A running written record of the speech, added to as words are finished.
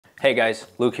Hey guys,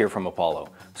 Luke here from Apollo.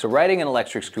 So riding an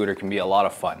electric scooter can be a lot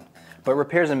of fun, but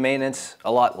repairs and maintenance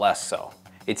a lot less so.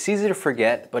 It's easy to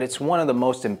forget, but it's one of the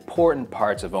most important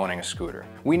parts of owning a scooter.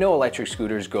 We know electric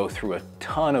scooters go through a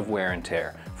ton of wear and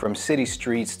tear, from city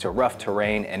streets to rough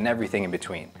terrain and everything in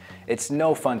between. It's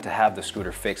no fun to have the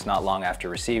scooter fixed not long after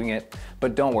receiving it,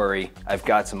 but don't worry, I've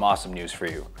got some awesome news for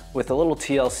you. With a little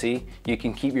TLC, you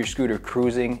can keep your scooter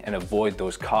cruising and avoid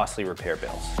those costly repair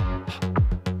bills.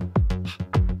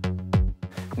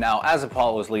 Now, as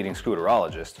Apollo's leading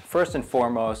scooterologist, first and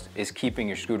foremost is keeping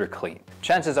your scooter clean.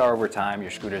 Chances are over time, your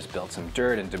scooter's built some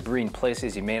dirt and debris in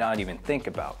places you may not even think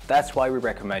about. That's why we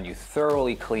recommend you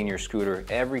thoroughly clean your scooter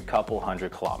every couple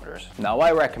 100 kilometers. Now,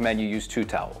 I recommend you use 2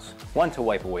 towels, one to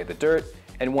wipe away the dirt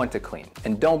and one to clean.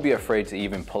 And don't be afraid to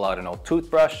even pull out an old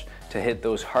toothbrush to hit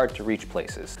those hard to reach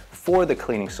places. For the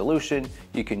cleaning solution,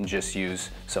 you can just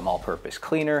use some all-purpose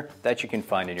cleaner that you can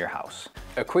find in your house.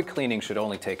 A quick cleaning should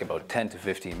only take about 10 to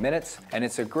 15 minutes, and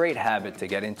it's a great habit to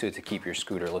get into to keep your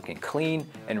scooter looking clean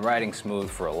and riding smooth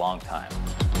for a long time.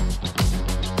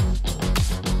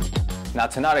 Now,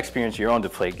 to not experience your own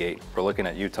deflategate, we're looking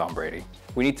at you, Tom Brady,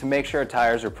 we need to make sure our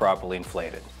tires are properly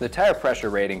inflated. The tire pressure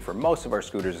rating for most of our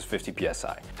scooters is 50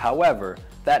 psi. However,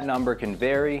 that number can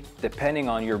vary depending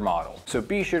on your model. So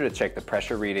be sure to check the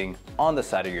pressure reading on the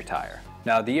side of your tire.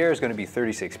 Now, the Air is going to be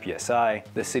 36 psi,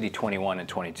 the City 21 and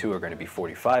 22 are going to be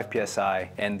 45 psi,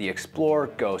 and the Explorer,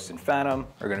 Ghost, and Phantom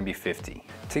are going to be 50.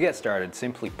 To get started,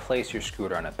 simply place your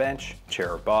scooter on a bench,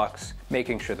 chair, or box,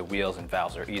 making sure the wheels and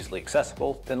valves are easily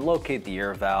accessible. Then locate the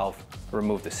air valve,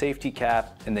 remove the safety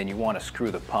cap, and then you want to screw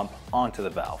the pump onto the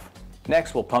valve.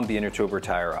 Next, we'll pump the inner tuber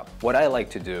tire up. What I like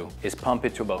to do is pump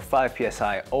it to about 5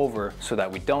 psi over so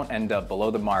that we don't end up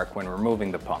below the mark when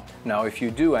removing the pump. Now, if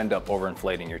you do end up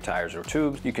overinflating your tires or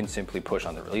tubes, you can simply push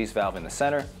on the release valve in the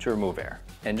center to remove air.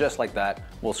 And just like that,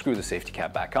 we'll screw the safety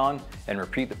cap back on and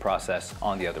repeat the process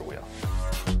on the other wheel.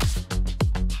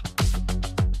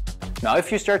 Now,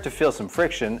 if you start to feel some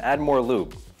friction, add more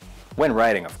lube. When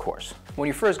riding, of course. When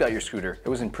you first got your scooter, it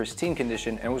was in pristine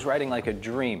condition and was riding like a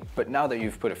dream, but now that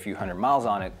you've put a few hundred miles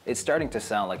on it, it's starting to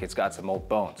sound like it's got some old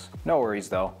bones. No worries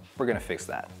though, we're gonna fix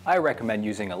that. I recommend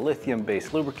using a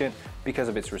lithium-based lubricant because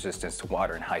of its resistance to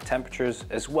water and high temperatures,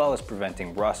 as well as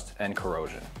preventing rust and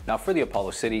corrosion. Now, for the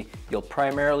Apollo City, you'll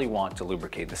primarily want to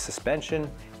lubricate the suspension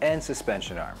and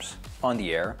suspension arms. On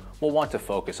the Air, we'll want to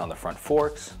focus on the front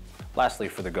forks. Lastly,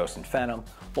 for the Ghost and Phantom,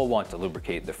 we'll want to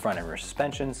lubricate the front and rear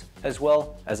suspensions, as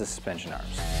well as the suspension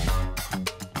arms.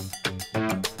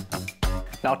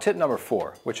 Now, tip number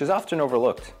 4, which is often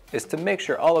overlooked, is to make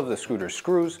sure all of the scooter's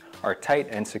screws are tight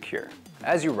and secure.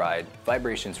 As you ride,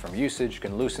 vibrations from usage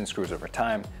can loosen screws over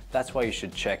time. That's why you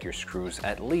should check your screws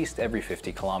at least every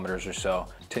 50 kilometers or so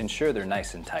to ensure they're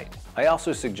nice and tight. I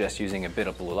also suggest using a bit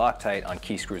of blue Loctite on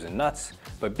key screws and nuts,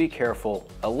 but be careful,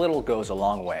 a little goes a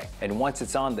long way, and once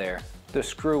it's on there, the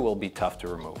screw will be tough to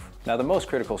remove. Now, the most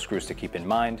critical screws to keep in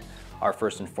mind are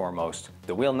first and foremost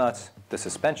the wheel nuts, the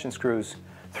suspension screws,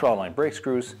 throttle line brake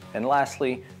screws, and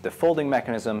lastly, the folding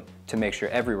mechanism to make sure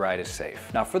every ride is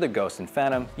safe. Now, for the Ghost and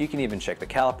Phantom, you can even check the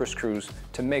caliper screws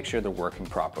to make sure they're working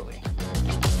properly.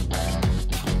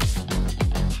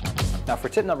 Now, for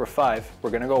tip number 5, we're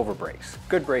going to go over brakes.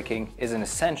 Good braking is an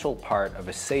essential part of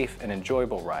a safe and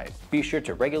enjoyable ride. Be sure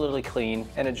to regularly clean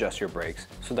and adjust your brakes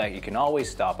so that you can always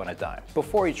stop on a dime.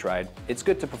 Before each ride, it's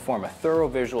good to perform a thorough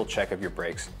visual check of your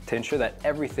brakes to ensure that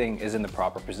everything is in the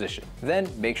proper position. Then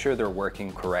make sure they're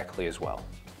working correctly as well.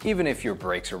 Even if your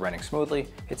brakes are running smoothly,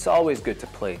 it's always good to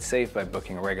play it safe by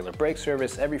booking a regular brake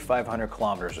service every 500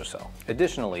 kilometers or so.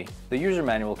 Additionally, the user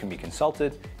manual can be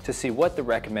consulted to see what the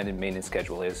recommended maintenance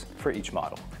schedule is for each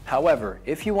model. However,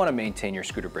 if you want to maintain your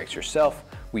scooter brakes yourself,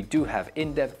 we do have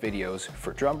in-depth videos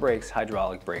for drum brakes,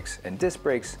 hydraulic brakes, and disc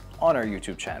brakes on our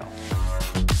YouTube channel.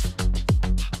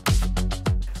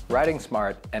 Riding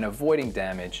smart and avoiding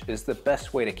damage is the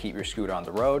best way to keep your scooter on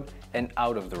the road and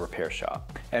out of the repair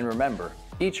shop. And remember,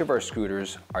 each of our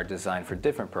scooters are designed for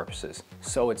different purposes,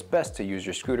 so it's best to use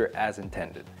your scooter as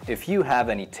intended. If you have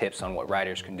any tips on what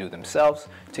riders can do themselves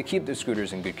to keep their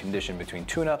scooters in good condition between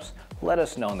tune-ups, let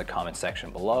us know in the comment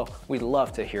section below. We'd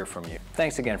love to hear from you.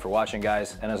 Thanks again for watching,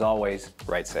 guys, and as always,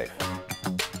 ride safe.